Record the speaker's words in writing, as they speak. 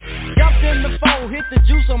in the foe, hit the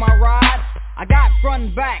juice on my ride. I got front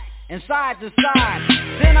and back and side to side.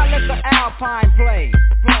 Then I let the Alpine play.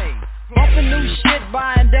 Bumping new shit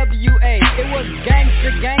by NWA. It was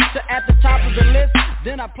gangster at the top of the list.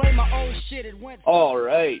 Then I played my old shit. It went. All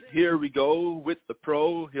right, here we go with the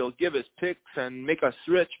pro. He'll give his picks and make us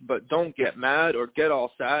rich, but don't get mad or get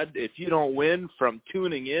all sad if you don't win from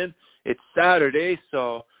tuning in. It's Saturday,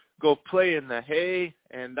 so go play in the hay,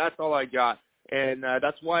 and that's all I got. And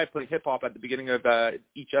that's why I play hip-hop at the beginning of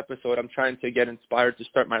each episode. I'm trying to get inspired to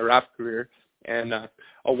start my rap career. And A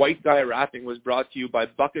White Guy Rapping was brought to you by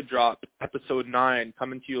Bucket Drop, episode 9,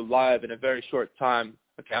 coming to you live in a very short time.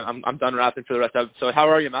 Okay, I'm done rapping for the rest of it. So how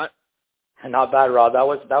are you, Matt? Not bad, Rob. That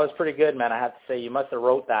was pretty good, man. I have to say, you must have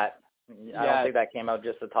wrote that. I don't think that came out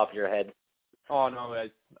just the top of your head. Oh, no,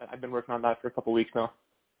 I've been working on that for a couple of weeks now.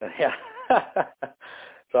 Yeah.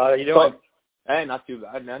 So how are you doing? Hey, not too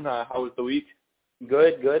bad, man. How was the week?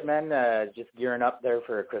 Good, man. Just gearing up there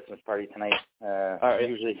for a Christmas party tonight. All right.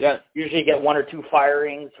 Usually get 1 or 2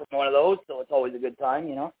 firings from one of those, so it's always a good time,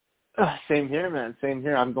 you know. Same here, man. Same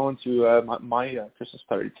here. I'm going to my Christmas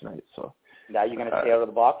party tonight. So. Now you gonna stay out of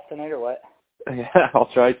the box tonight or what? Yeah, I'll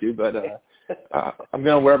try to, but I'm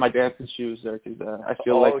gonna wear my dancing shoes there because I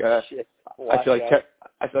feel like I feel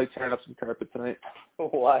like tearing up some carpet tonight.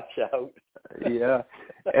 Watch out. Yeah,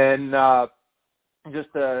 and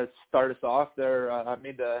just to start us off there, I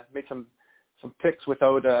made some picks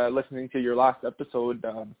without listening to your last episode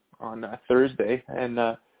on Thursday, and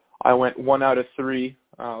I went 1 out of 3.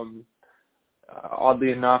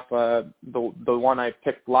 Oddly enough, the one I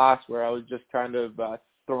picked last, where I was just kind of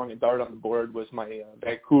throwing a dart on the board, was my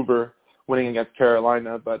Vancouver winning against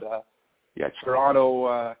Carolina. But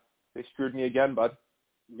Toronto, they screwed me again, bud.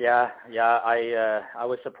 Yeah. I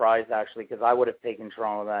was surprised actually because I would have taken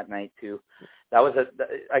Toronto that night too. That was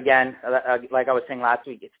again, like I was saying last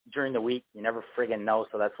week. It's during the week. You never friggin' know,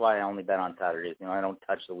 so that's why I only bet on Saturdays. You know, I don't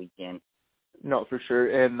touch the weekend. No, for sure.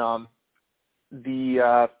 And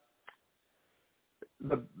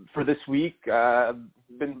for this week,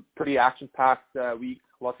 been pretty action-packed week.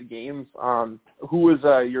 Lots of games. Who was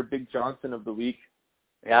your Big Johnson of the week?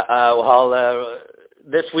 Yeah.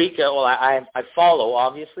 This week, I follow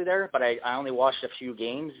obviously there, but I only watched a few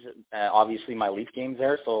games. Obviously, my Leaf games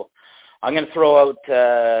there, so I'm going to throw out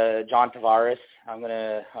John Tavares. I'm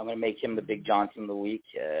gonna make him the Big Johnson of the week.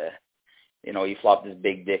 You know, he flopped his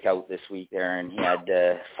big dick out this week there, and he had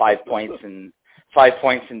 5 points in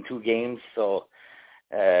 2 games. So,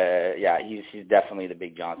 he's definitely the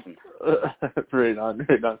Big Johnson. Right on.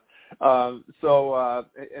 So,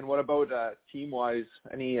 and what about team-wise?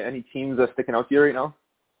 Any teams sticking out to you right now?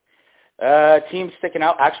 Teams sticking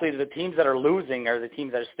out. Actually, the teams that are losing are the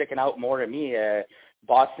teams that are sticking out more to me.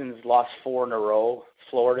 Boston's lost 4 in a row.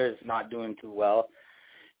 Florida's not doing too well.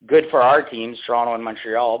 Good for our teams, Toronto and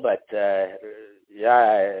Montreal, but there's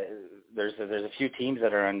a few teams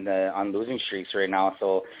that are on losing streaks right now.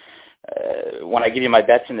 So when I give you my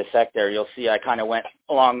bets in the sec there, you'll see I kind of went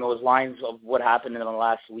along those lines of what happened in the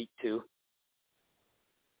last week too.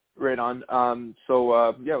 Right on. I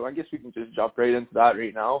guess we can just jump right into that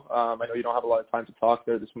right now. I know you don't have a lot of time to talk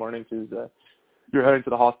there this morning because you're heading to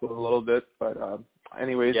the hospital a little bit, but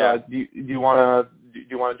anyways, do you want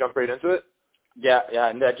to jump right into it? Yeah,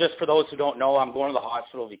 and just for those who don't know, I'm going to the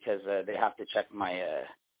hospital because they have to check my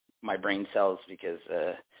brain cells because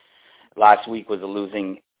last week was a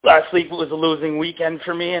losing weekend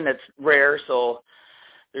for me, and it's rare, so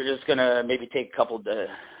they're just gonna maybe take a couple of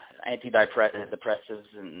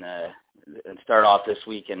antidepressives and start off this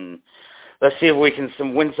week, and let's see if we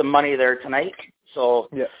can win some money there tonight. So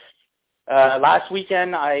last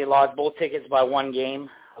weekend I lost both tickets by 1 game.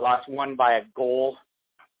 I lost one by a goal.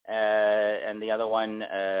 And the other one,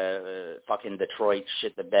 fucking Detroit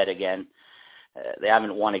shit the bed again. They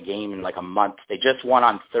haven't won a game in like a month. They just won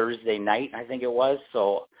on Thursday night, I think it was.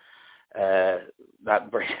 So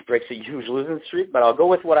that breaks a huge losing streak. But I'll go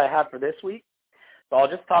with what I have for this week. So I'll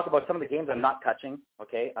just talk about some of the games I'm not touching.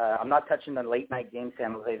 Okay, I'm not touching the late night game,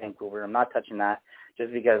 San Jose, Vancouver. I'm not touching that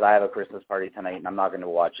just because I have a Christmas party tonight and I'm not going to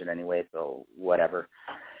watch it anyway. So whatever.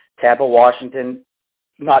 Tampa, Washington.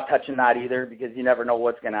 Not touching that either because you never know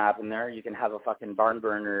what's going to happen there. You can have a fucking barn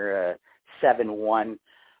burner 7-1,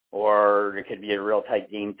 or it could be a real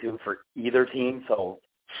tight game too for either team. So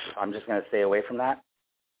I'm just going to stay away from that.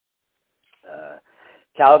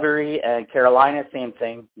 Calgary and Carolina, same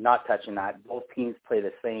thing. Not touching that. Both teams play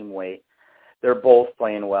the same way. They're both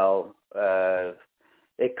playing well.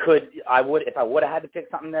 If I would have had to pick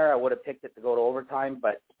something there, I would have picked it to go to overtime.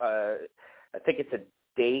 But I think it's a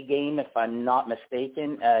day game, if I'm not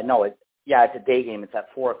mistaken. It's a day game. It's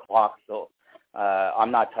at 4:00, so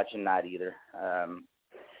I'm not touching that either.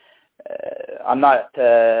 I'm not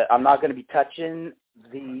going to be touching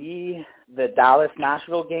the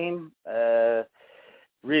Dallas-Nashville game.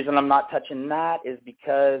 Reason I'm not touching that is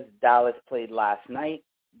because Dallas played last night.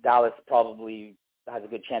 Dallas probably has a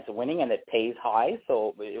good chance of winning, and it pays high,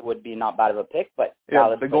 so it would be not bad of a pick, but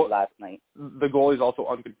Dallas played last night. The goal is also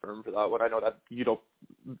unconfirmed for that one. I know that you don't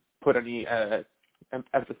put any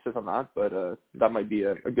emphasis on that, but that might be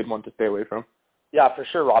a good one to stay away from. Yeah, for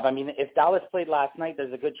sure, Rob. I mean, if Dallas played last night,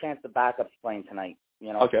 there's a good chance the backup's playing tonight.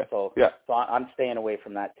 Okay. So I'm staying away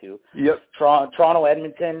from that too. Yep. Toronto,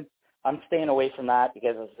 Edmonton, I'm staying away from that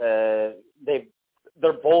because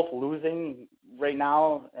they're both losing right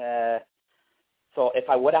now. So if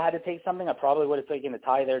I would have had to take something, I probably would have taken the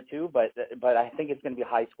tie there too. But I think it's going to be a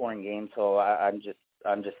high scoring game, so I'm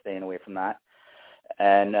just staying away from that.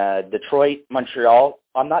 And Detroit, Montreal,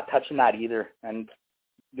 I'm not touching that either. And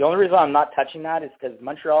the only reason I'm not touching that is because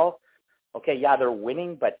Montreal, okay, yeah, they're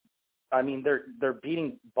winning, but I mean they're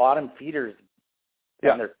beating bottom feeders.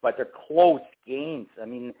 Yeah. But they're close games. I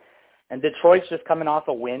mean, and Detroit's just coming off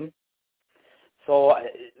a win. So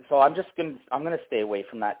I'm gonna stay away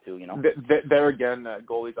from that too. There again,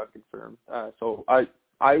 goalie's unconfirmed. So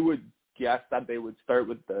I would guess that they would start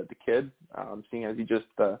with the kid, seeing as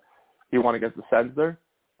he won against the Sens there.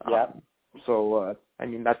 Yeah. So I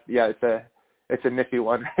mean it's a nifty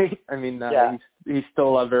one, right? I mean he's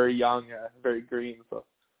still very young, very green. So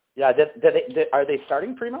yeah. Are they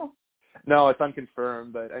starting Primo? No, it's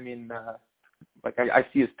unconfirmed. But I mean, I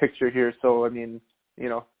see his picture here, so I mean,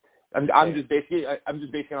 I'm just basing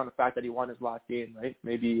it on the fact that he won his last game, right?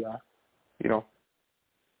 Maybe,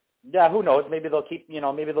 Yeah, who knows? Maybe they'll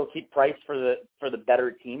keep Price for the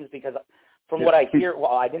better teams because from what I hear,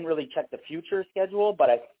 well, I didn't really check the future schedule, but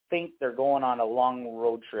I think they're going on a long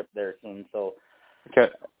road trip there soon. So,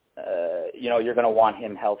 okay. You're going to want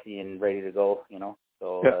him healthy and ready to go.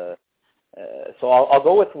 So, so I'll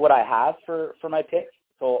go with what I have for my picks.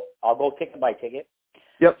 So I'll go ticket by ticket.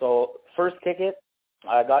 Yep. So first ticket,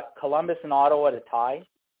 I got Columbus and Ottawa at a tie.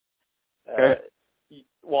 Okay.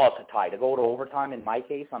 Well, it's a tie to go to overtime in my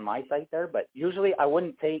case on my site there, but usually I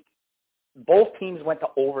wouldn't take. Both teams went to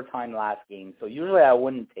overtime last game, so usually I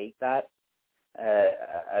wouldn't take that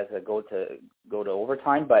as a go to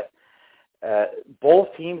overtime. But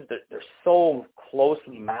both teams, they're so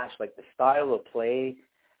closely matched. Like the style of play,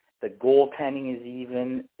 the goaltending is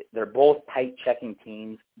even. They're both tight checking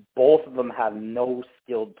teams. Both of them have no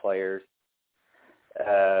skilled players.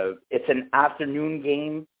 It's an afternoon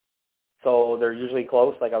game, so they're usually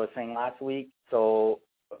close, like I was saying last week. So,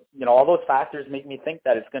 all those factors make me think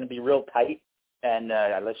that it's going to be real tight, and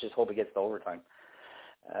let's just hope it gets to overtime.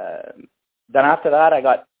 Then after that,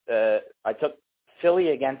 I took Philly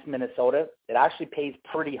against Minnesota. It actually pays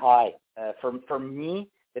pretty high. For me,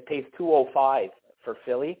 it pays $2.05 for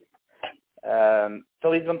Philly.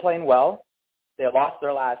 Philly's been playing well. They lost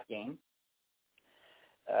their last game.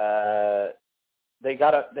 They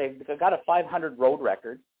got a 500 road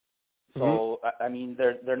record, so I mean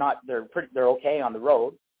they're okay on the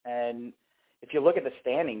road. And if you look at the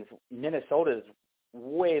standings, Minnesota's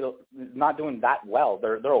not doing that well.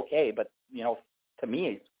 They're okay, but to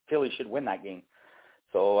me, Philly should win that game.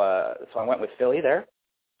 So I went with Philly there.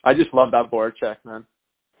 I just love that board check, man.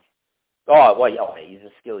 Oh well, yeah, he's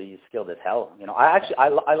skilled as hell.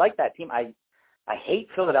 I like that team. I hate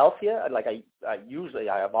Philadelphia.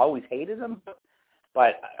 I've always hated them.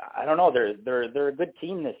 But I don't know. They're a good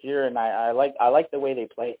team this year, and I like the way they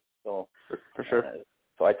play. So for sure.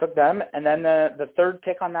 So I took them, and then the third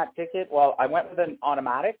pick on that ticket. Well, I went with an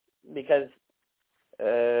automatic because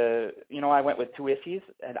I went with two iffies,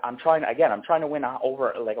 and I'm trying to win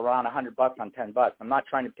over like around $100 on $10. I'm not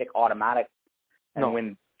trying to pick automatic and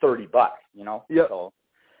win $30. Yeah. So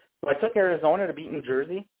I took Arizona to beat New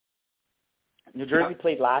Jersey. New Jersey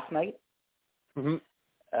played last night.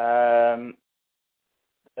 Mm-hmm.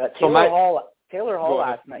 Taylor Hall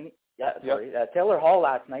last night. Yeah, sorry. Taylor Hall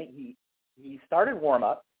last night. He started warm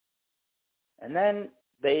up, and then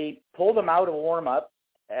they pulled him out of warm up,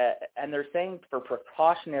 and they're saying for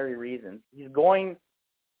precautionary reasons. He's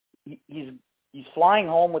flying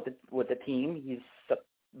home with the team.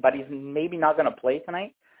 But he's maybe not going to play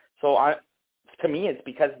tonight. So to me, it's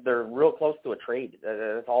because they're real close to a trade.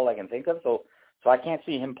 That's all I can think of. So I can't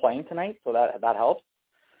see him playing tonight. So that helps.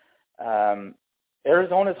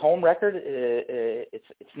 Arizona's home record,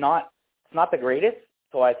 it's not the greatest,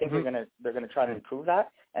 so I think they're gonna try to improve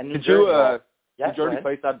that. And did you already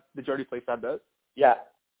place that bet? Yeah,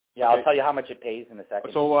 okay. I'll tell you how much it pays in a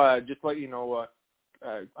second. So just to let you know,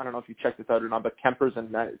 I don't know if you checked this out or not, but Kemper's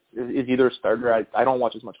in net is either a starter. I don't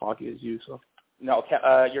watch as much hockey as you, so. No,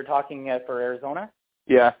 you're talking for Arizona?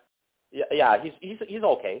 Yeah. Yeah, he's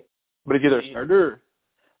okay. But is he their starter?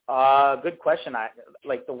 Good question.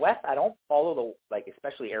 The West, I don't follow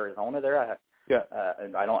especially Arizona there.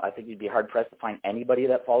 And I think you'd be hard pressed to find anybody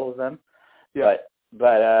that follows them. Yeah.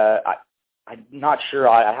 But I'm not sure.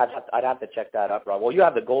 I'd have to check that up, Rob. Well, you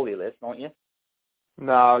have the goalie list, don't you?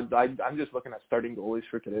 No, I'm just looking at starting goalies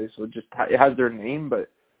for today. So it has their name, but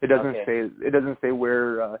it doesn't say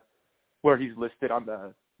where he's listed on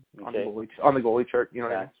the goalie chart. You know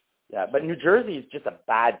what I mean? Yeah, but New Jersey is just a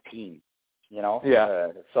bad team. You know?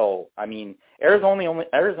 Yeah. So I mean, Arizona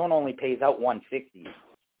only pays out $160.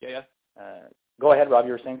 Yeah. Go ahead, Rob.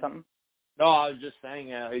 You were saying something? No, I was just saying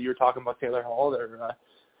you were talking about Taylor Hall.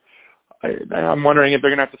 I'm wondering if they're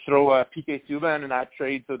gonna have to throw PK Subban in that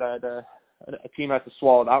trade so that a team has to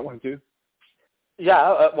swallow that one too.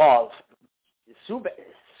 Yeah. Well,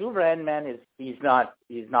 Subban, man, he's not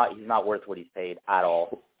worth what he's paid at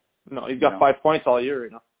all. No, he's got 5 points all year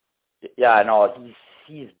right now. Yeah, no,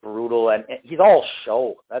 he's brutal and he's all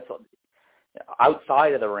show. That's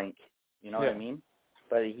outside of the rink. You know what I mean?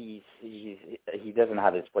 But he doesn't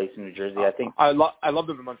have his place in New Jersey. I think I loved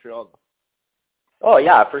him in Montreal though. Oh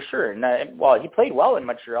yeah, for sure. And he played well in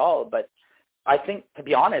Montreal, but I think, to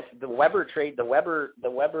be honest, the Weber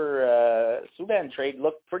Subban trade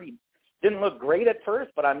didn't look great at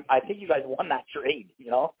first, but I think you guys won that trade,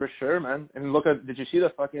 you know? For sure, man. And did you see the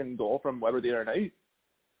fucking goal from Weber the other night?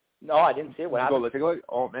 No, I didn't see it. What happened?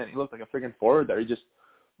 Oh man, he looked like a freaking forward there. He just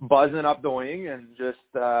buzzing up the wing and just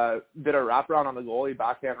did a wraparound on the goalie,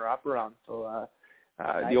 backhand wraparound. So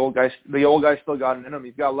nice. the old guy still got it in him.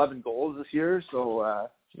 He's got 11 goals this year, so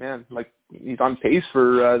man, he's on pace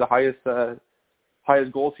for the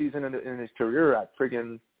highest goal season in his career at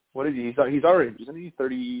friggin', what is he? He's already, isn't he?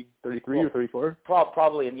 33 or 34?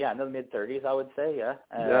 Probably in the mid-30s, I would say. Yeah.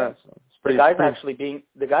 So the guy's actually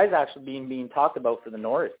being talked about for the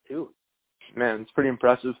Norris too. Man, it's pretty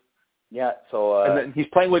impressive. Yeah. So. And then he's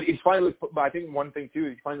finally. But I think one thing too,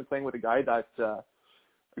 he's finally playing with a guy that's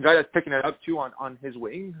picking it up too on his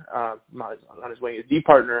wing. Not on his wing, his D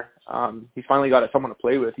partner. He's finally got someone to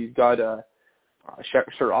play with. He's got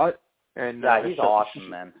Sherratt. And he's awesome,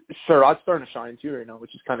 man. Sherratt's starting to shine too right now,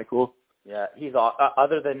 which is kind of cool. Yeah, he's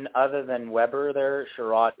other than Weber there.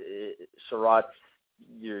 Sherratt's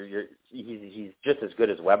he's just as good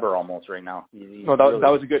as Weber almost right now. That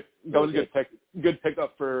was a good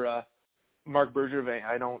pickup for Marc Bergevin.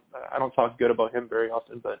 I don't talk good about him very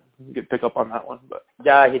often, but good pickup on that one. But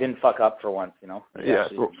yeah, he didn't fuck up for once, you know. He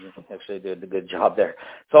actually did a good job there.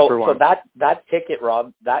 So that ticket,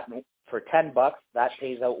 Rob, that. For $10, that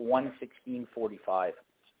pays out $116.45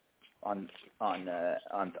 on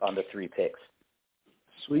the 3 picks.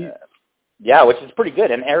 Sweet. Yeah, which is pretty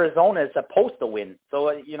good. And Arizona is supposed to win, so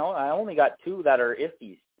I only got 2 that are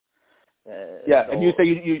ifties. And you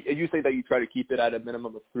say that you try to keep it at a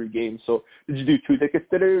minimum of 3 games. So did you do 2 tickets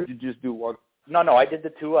today, or did you just do 1? No, I did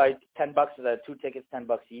the 2. $10 the 2 tickets,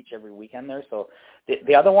 $10 each every weekend there. So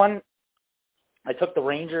the other one, I took the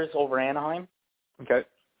Rangers over Anaheim. Okay.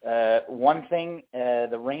 One thing,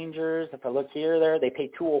 the Rangers, if I look here, they pay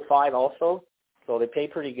 $205 also, so they pay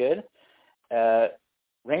pretty good.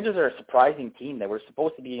 Rangers are a surprising team. They were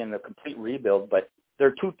supposed to be in a complete rebuild, but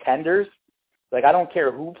they're 2 tenders. I don't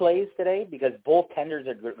care who plays today because both tenders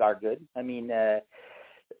are good. I mean, they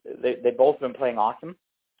both been playing awesome,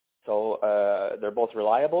 so they're both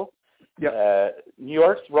reliable. Yeah. New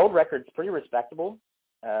York's road record's pretty respectable.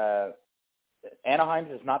 Anaheim's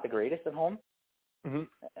is not the greatest at home. Mm-hmm.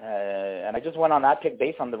 And I just went on that pick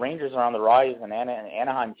based on the Rangers are on the rise and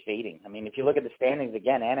Anaheim's fading. I mean, if you look at the standings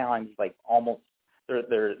again, Anaheim's almost they're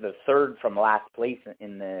the 3rd from last place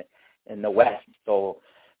in the West. So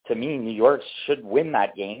to me, New York should win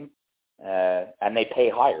that game, and they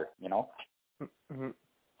pay higher. You know. Mm-hmm.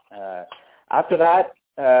 After that,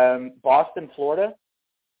 Boston, Florida.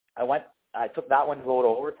 I took that one to go to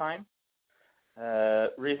overtime.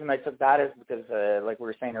 Reason I took that is because, like we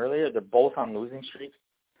were saying earlier, they're both on losing streaks.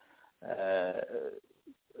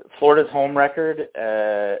 Florida's home record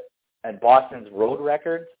and Boston's road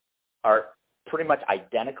records are pretty much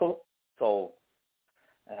identical. So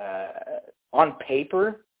on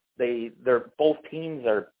paper, both teams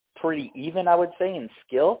are pretty even, I would say, in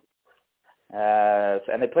skill.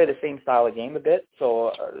 And they play the same style of game a bit.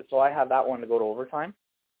 So I have that one to go to overtime.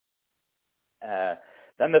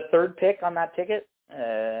 Then the 3rd pick on that ticket,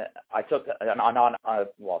 I took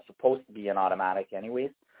supposed to be an automatic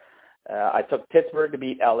anyways. I took Pittsburgh to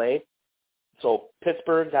beat LA. So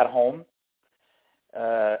Pittsburgh's at home.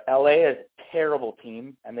 LA is a terrible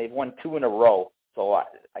team, and they've won 2 in a row. So I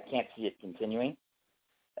can't see it continuing.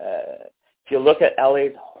 you look at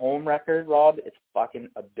LA's home record, Rob, it's fucking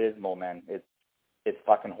abysmal, man. It's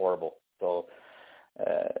fucking horrible. So,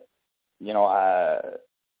 I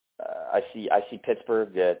see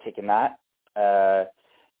Pittsburgh taking that.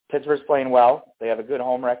 Pittsburgh's playing well. They have a good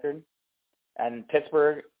home record, and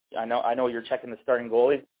Pittsburgh. I know you're checking the starting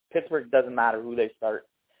goalies. Pittsburgh doesn't matter who they start.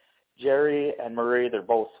 Jerry and Murray, they're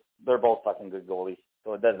both fucking good goalies.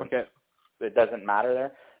 So it doesn't matter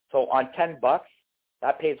there. So on $10,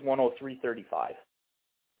 that pays $103.35.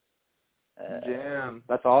 Damn,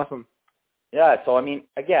 that's awesome. Yeah. So I mean,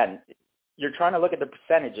 again, you're trying to look at the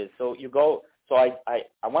percentages. So you go. So I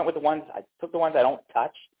went with the ones. I took the ones I don't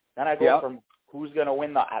touch. Then I go from who's going to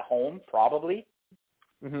win at home, probably.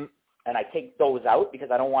 Mm-hmm. And I take those out because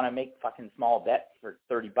I don't want to make fucking small bets for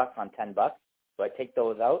 $30 on $10. So I take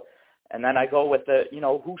those out. And then I go with the,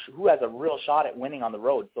 who has a real shot at winning on the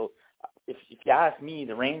road. So if you ask me,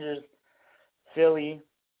 the Rangers, Philly,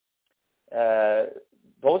 those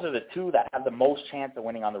are the two that have the most chance of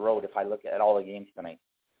winning on the road if I look at all the games tonight.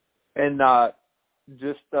 And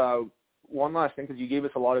just one last thing, because you gave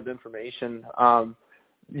us a lot of information.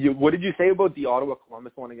 What did you say about the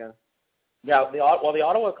Ottawa-Columbus one again? Yeah, the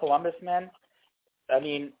Ottawa-Columbus, man, I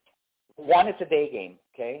mean, one, it's a day game,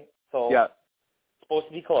 okay? So it's supposed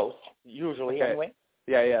to be close, usually anyway.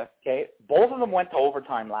 Yeah. Okay, both of them went to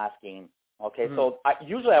overtime last game, okay? Mm-hmm. So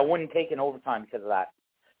usually I wouldn't take an overtime because of that.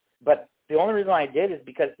 But the only reason I did is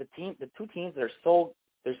because the two teams are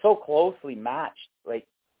they're so closely matched. Like,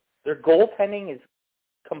 their goaltending is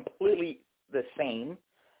completely the same.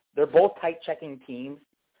 They're both tight-checking teams.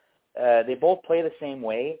 They both play the same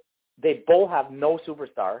way. They both have no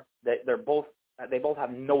superstar. They both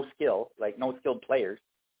have no skill, like no skilled players.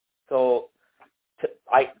 So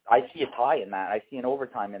I see a tie in that. I see an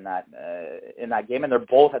overtime in that game, and they're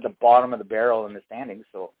both at the bottom of the barrel in the standings.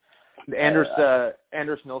 So Anders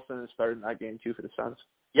Nilsson is starting that game too for the Suns.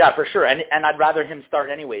 Yeah, for sure, and I'd rather him start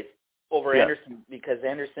anyways over Anderson, because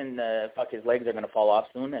Anderson, his legs are going to fall off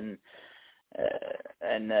soon, and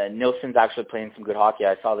Nilsson's actually playing some good hockey.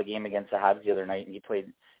 I saw the game against the Habs the other night, and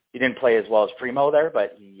he didn't play as well as Primo there,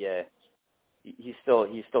 but he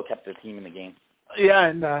still kept the team in the game. Yeah,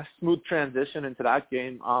 and smooth transition into that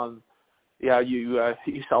game.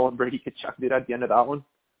 You saw what Brady Tkachuk did at the end of that one.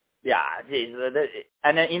 Yeah,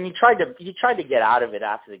 and he tried to get out of it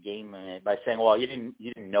after the game by saying, "Well, you didn't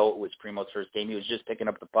know it was Primo's first game. He was just picking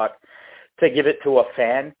up the puck to give it to a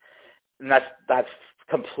fan," and that's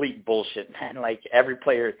complete bullshit, man. Like, every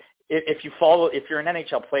player, if you're an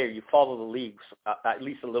NHL player, you follow the leagues at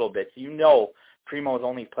least a little bit, so you know Primo is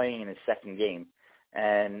only playing in his second game,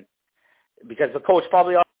 and because the coach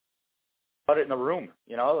probably about it in the room,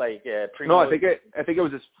 Primo. No, I think it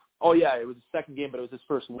was his. Oh yeah, it was his second game, but it was his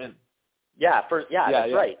first win. Yeah,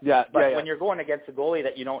 that's right. Yeah, but when you're going against a goalie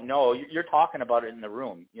that you don't know, you're talking about it in the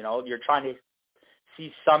room. You're trying to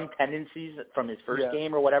see some tendencies from his first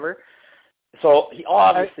game or whatever. So he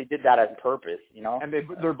obviously did that on purpose, And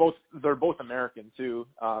they're both American too,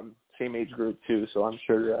 same age group too. So I'm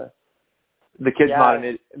sure the kid's not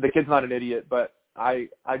an idiot. But I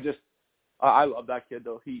love that kid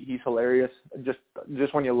though. He's hilarious.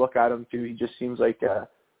 Just when you look at him too, he just seems like that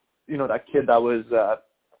kid that was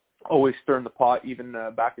always stirring the pot, even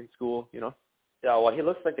back in school. Yeah, well, he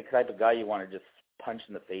looks like the type of guy you want to just punch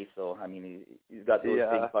in the face. So I mean, he's got those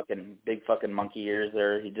big fucking monkey ears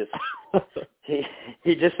there. He just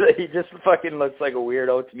he just fucking looks like a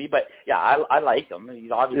weirdo to me. But yeah, I like him.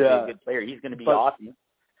 He's obviously a good player. He's going to be awesome.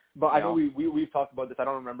 But I know we've talked about this. I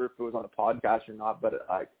don't remember if it was on a podcast or not. But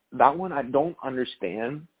that one, I don't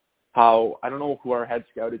understand how. I don't know who our head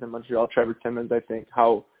scout is in Montreal, Trevor Timmons. I think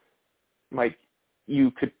how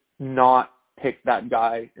you could not pick that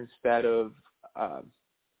guy instead of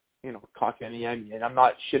Kotkaniemi. And I'm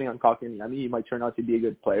not shitting on Kotkaniemi. He might turn out to be a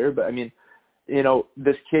good player, but I mean,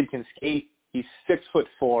 this kid can skate. He's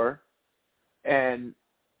 6'4", and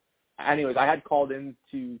anyways, I had called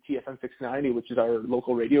into TSN 690, which is our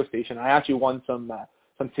local radio station. I actually won some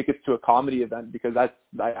tickets to a comedy event because I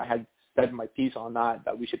had said my piece on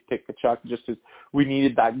that we should pick Tkachuk just because we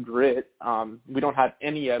needed that grit. We don't have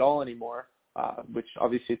any at all anymore, which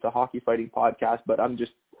obviously it's a hockey fighting podcast, but I'm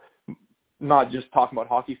just not just talking about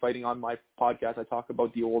hockey fighting on my podcast. I talk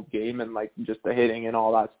about the old game and just the hitting and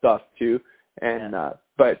all that stuff too. And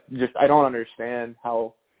but just I don't understand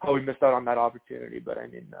how we missed out on that opportunity. But I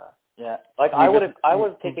mean, I would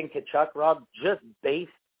have taken Tkachuk, Rob, just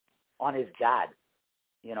based on his dad.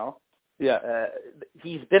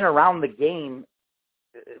 He's been around the game.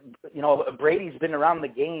 Brady's been around the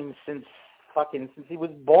game since he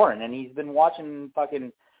was born, and he's been watching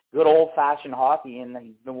fucking good old-fashioned hockey, and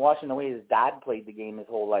he's been watching the way his dad played the game his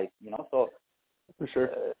whole life, So For sure.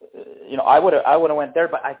 I would have went there,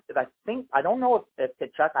 but I think I don't know if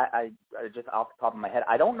Tkachuk. I just off the top of my head,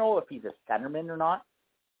 I don't know if he's a centerman or not.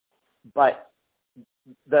 But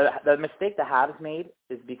the mistake the Habs made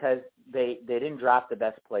is because they didn't draft the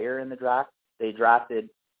best player in the draft. They drafted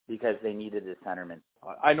because they needed a centerman.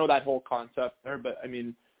 I know that whole concept there, but I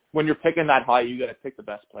mean, when you're picking that high, you got to pick the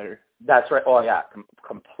best player. That's right. Oh yeah,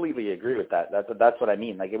 completely agree with that. That's what I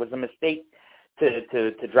mean. Like, it was a mistake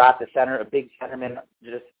to draft a big centerman,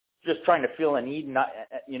 just trying to fill a need. Not,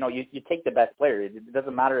 you take the best player. It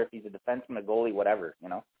doesn't matter if he's a defenseman, a goalie, whatever.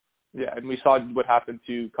 Yeah, and we saw what happened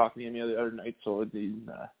to Kotkaniemi the other night. So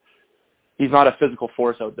he's not a physical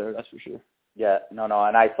force out there, that's for sure. Yeah, no,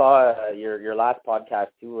 and I saw your last podcast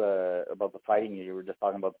too about the fighting. You were just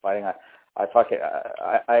talking about the fighting.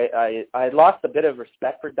 I lost a bit of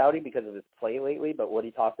respect for Doughty because of his play lately, but what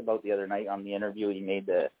he talked about the other night on the interview he made,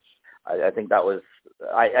 I think that was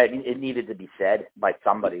it needed to be said by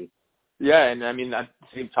somebody. Yeah, and I mean at the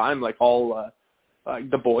same time, like all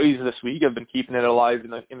the boys this week have been keeping it alive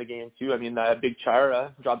in the game too. I mean, Big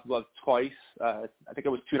Chara dropped the glove twice. I think it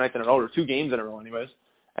was 2 nights in a row, or 2 games in a row, anyways,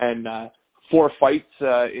 and 4 fights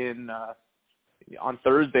on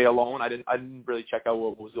Thursday alone. I didn't really check out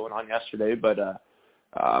what was going on yesterday, but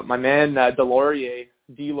my man Delorier,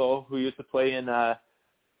 D'Lo, who used to play in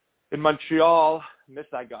Montreal, miss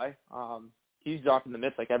that guy. He's dropping the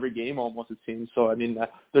miss like every game almost, it seems. So I mean,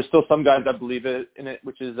 there's still some guys that believe in it,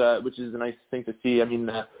 which is a nice thing to see. I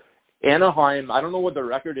mean, Anaheim, I don't know what the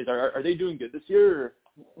record is. Are they doing good this year? Or?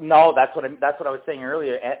 No, that's what I was saying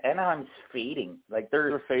earlier. Anaheim's fading. Like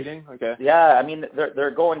they're fading. Okay. Yeah, I mean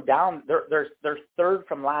they're going down. They're third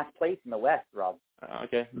from last place in the West, Rob.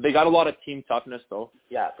 Okay. They got a lot of team toughness though.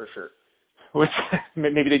 Yeah, for sure. Which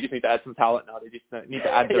maybe they just need to add some talent now. They just need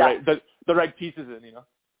to add the right pieces in,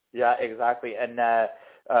 Yeah, exactly. And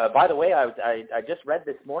by the way, I just read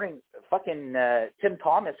this morning, fucking Tim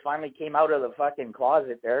Thomas finally came out of the fucking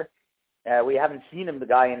closet there. We haven't seen him, the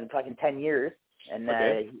guy, in fucking 10 years. And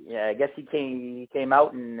okay. I guess he came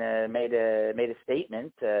out and made a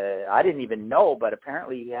statement. I didn't even know, but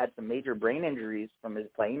apparently he had some major brain injuries from his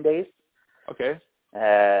playing days. Okay.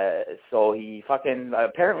 So he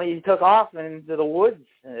apparently he took off into the woods,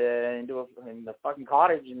 in the fucking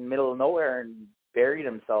cottage in the middle of nowhere, and buried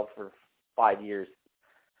himself for 5 years.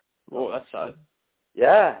 Oh, that's sad.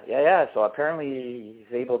 Yeah. So apparently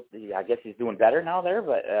he's able to, I guess he's doing better now there,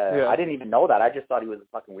 but I didn't even know that. I just thought he was a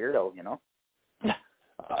fucking weirdo,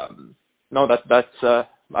 No, that's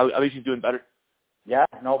at least he's doing better. Yeah,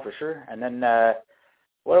 no, for sure. And then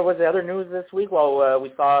what was the other news this week? Well,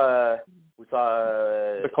 we saw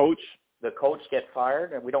the coach. The coach get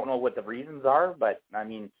fired, and we don't know what the reasons are. But I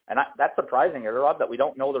mean, that's surprising, Rob, that we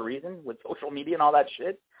don't know the reason with social media and all that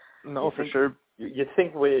shit. No, for sure. You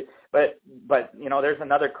think but there's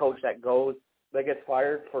another coach that gets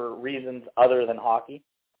fired for reasons other than hockey.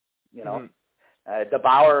 Mm-hmm.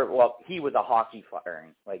 DeBauer, well, he was a hockey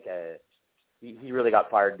firing. Like he really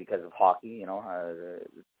got fired because of hockey.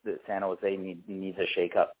 The San Jose needs a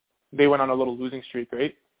shakeup. They went on a little losing streak,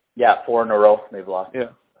 right? Yeah, 4 in a row they've lost. Yeah.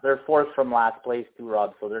 They're 4th from last place too,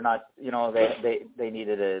 Rob. So they're not. They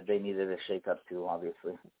needed a shakeup too,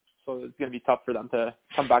 obviously. So it's going to be tough for them to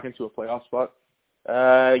come back into a playoff spot.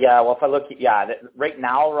 Yeah. Well, if I look, right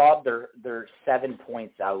now, Rob, they're 7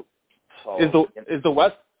 points out. So is the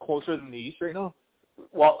West closer than the East right now?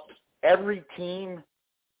 Well, every team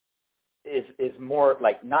is more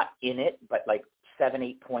like not in it, but like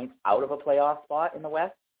 7-8 points out of a playoff spot in the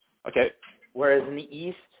West. Okay. Whereas in the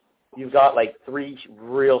East, you've got like 3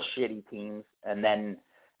 real shitty teams, and then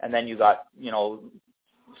you got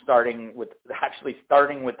starting with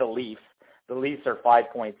the Leafs. The Leafs are 5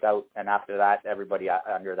 points out, and after that, everybody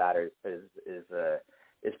under that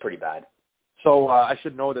is pretty bad. So I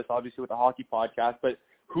should know this, obviously, with the hockey podcast, but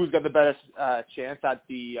who's got the best chance at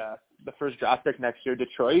the first draft pick next year,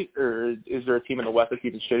 Detroit, or is there a team in the West that's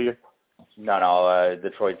even shittier? No,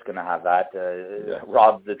 Detroit's going to have that.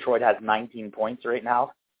 Rob, Detroit has 19 points right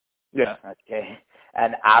now. Yeah. Okay.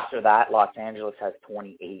 And after that, Los Angeles has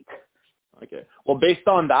 28. Okay. Well, based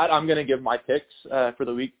on that, I'm going to give my picks for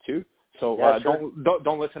the week too. So sure.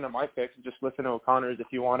 don't listen to my picks. Just listen to O'Connor's if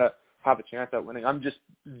you want to have a chance at winning. I'm just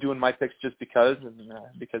doing my picks just because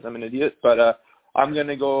I'm an idiot. But I'm going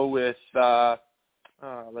to go with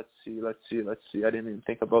let's see. I didn't even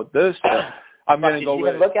think about this. I'm going to go with.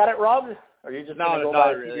 Did you even look at it, Rob? Or are you just going to go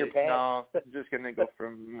by really. Your pants? No, I'm just going to go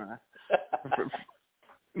from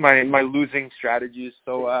my losing strategies.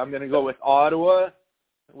 So I'm going to go with Ottawa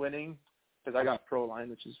winning because I got Pro Line,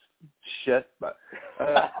 which is shit. But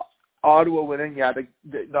Ottawa winning, yeah.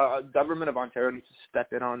 The government of Ontario needs to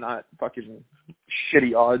step in on that fucking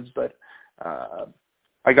shitty odds, but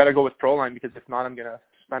I got to go with Proline because if not, I'm going to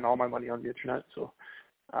spend all my money on the internet. So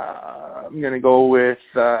I'm going to go with,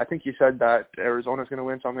 I think you said that Arizona's going to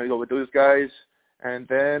win, so I'm going to go with those guys. And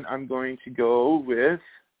then I'm going to go with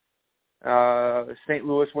St.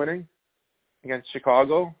 Louis winning against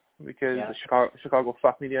Chicago because Chicago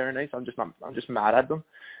fucked me the other night, so I'm just mad at them.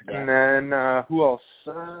 Yeah. And then who else?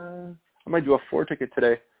 I might do a 4 ticket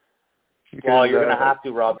today. Because, well, you're going to have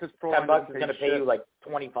to, Rob. $10 is going to pay you like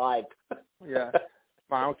 $25. Yeah.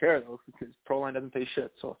 Well, I don't care, though, because Proline doesn't pay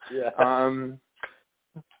shit. So, yeah.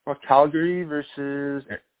 Well, Calgary versus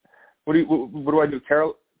what do I do?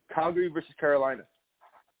 Calgary versus Carolina.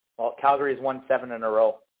 Well, Calgary's won 7 in a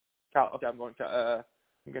row. Okay, I'm going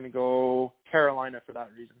to go Carolina for that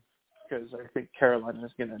reason because I think Carolina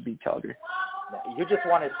is going to beat Calgary. You just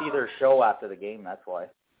want to see their show after the game. That's why.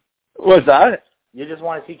 What's that? You just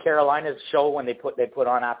want to see Carolina's show when they put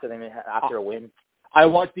on after a win. I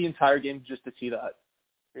watched the entire game just to see that.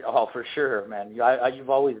 Oh, for sure, man. You've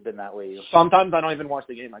always been that way. Sometimes I don't even watch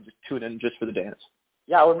the game. I just tune in just for the dance.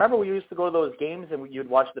 Yeah, I remember we used to go to those games and you'd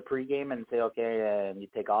watch the pregame and say, okay, and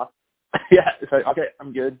you'd take off. Yeah, it's like, okay,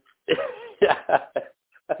 I'm good. Yeah.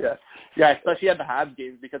 Yeah, especially at the Habs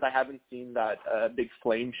games because I haven't seen that big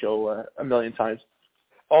flame show a million times.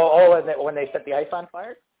 Oh, and when they set the ice on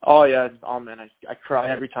fire? Oh yeah. Oh man, I cry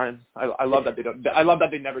every time. I love that they don't. I love that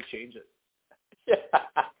they never change it. Yeah.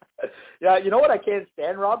 Yeah, you know what I can't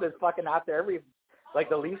stand, Rob, is fucking after every, like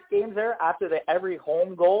the Leafs games there, after every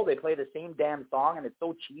home goal, they play the same damn song, and it's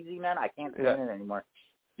so cheesy, man. I can't stand it anymore.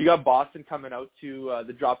 You got Boston coming out to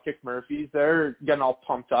the Dropkick Murphys there, getting all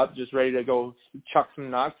pumped up, just ready to go chuck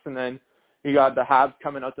some nuts, and then you got the Habs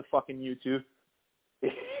coming out to fucking U2.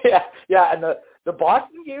 Yeah, and the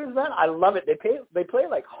Boston games, man, I love it. They play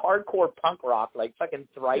like hardcore punk rock, like fucking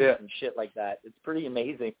Thrice and shit like that. It's pretty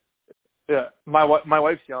amazing. Yeah, my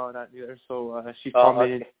wife's yelling at me there, so she's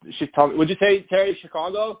telling me. Would you say Terry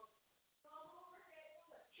Chicago?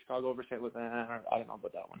 Chicago over St. Louis. I don't know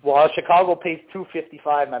about that one. Well, Chicago pays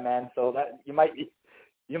 $2.55, my man. So that you might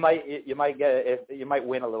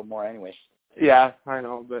win a little more anyway. Yeah, I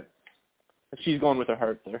know, but she's going with her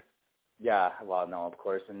heart there. Yeah, well, no, of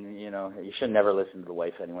course, and you should never listen to the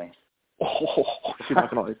wife anyway. Oh, she's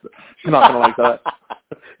not gonna like that. She's not gonna like that.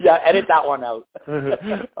 Yeah, edit that one out.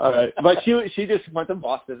 All right, but she just went to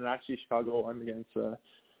Boston and actually Chicago won against who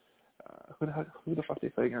the fuck they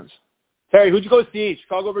play against? Terry, who'd you go see?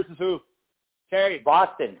 Chicago versus who? Terry.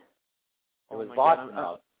 Boston. It was Boston.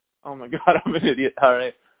 Oh my God, I'm an idiot. All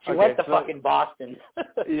right. She went to fucking Boston.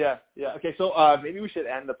 Yeah. Okay, so maybe we should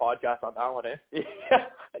end the podcast on that one, eh?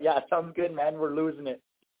 Yeah, sounds good, man. We're losing it.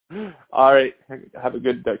 All right. Have a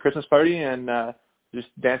good Christmas party and just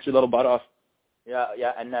dance your little butt off.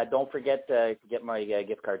 Yeah, and don't forget to get my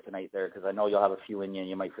gift card tonight there because I know you'll have a few in you and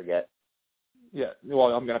you might forget. Yeah, well,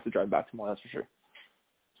 I'm going to have to drive back tomorrow, that's for sure.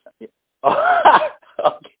 Yeah.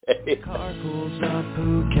 Okay. Car pulls up,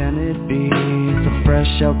 who can it be? It's a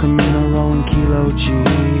fresh El Camino rolling Kilo G.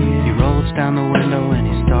 He rolls down the window and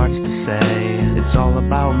he starts to say it's all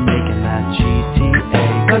about making that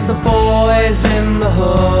GTA. Cause the boys in the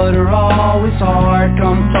hood are always hard.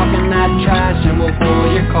 Come talking that trash and we'll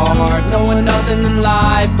pull your card. Knowing nothing in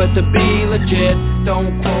life but to be legit.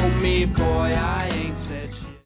 Don't quote me, boy, I